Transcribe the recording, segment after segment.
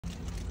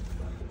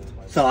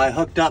So I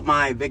hooked up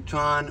my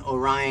Victron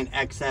Orion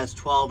XS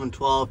 12 and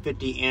 12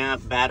 50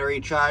 amp battery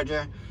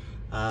charger.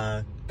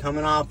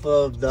 Coming off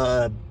of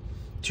the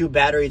two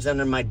batteries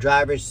under my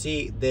driver's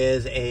seat,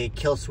 there's a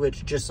kill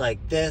switch just like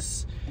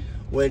this,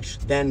 which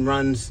then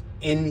runs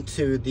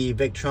into the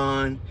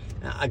Victron.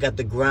 I got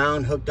the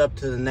ground hooked up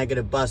to the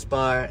negative bus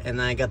bar, and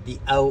then I got the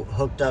out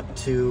hooked up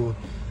to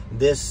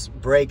this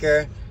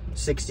breaker,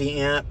 60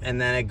 amp, and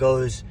then it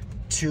goes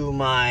to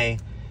my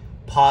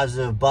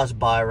positive bus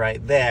bar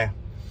right there.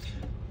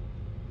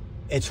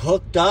 It's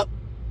hooked up,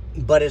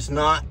 but it's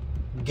not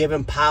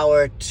giving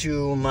power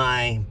to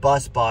my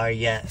bus bar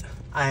yet.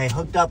 I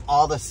hooked up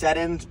all the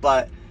settings,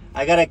 but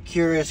I got a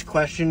curious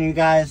question, you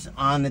guys.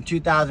 On the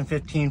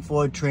 2015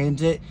 Ford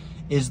Transit,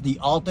 is the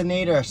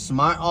alternator a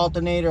smart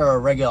alternator or a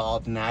regular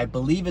alternator? I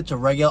believe it's a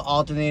regular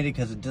alternator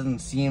because it doesn't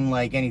seem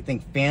like anything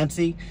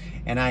fancy,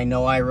 and I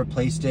know I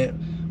replaced it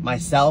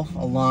myself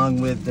along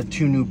with the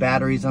two new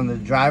batteries on the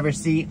driver's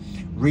seat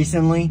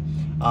recently.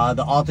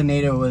 The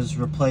alternator was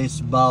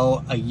replaced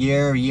about a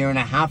year and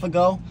a half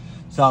ago.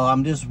 So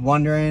I'm just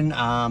wondering,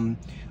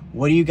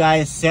 what do you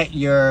guys set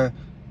your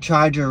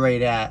charger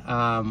rate at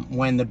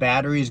when the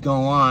batteries go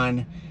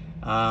on?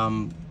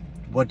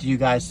 What do you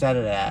guys set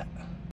it at?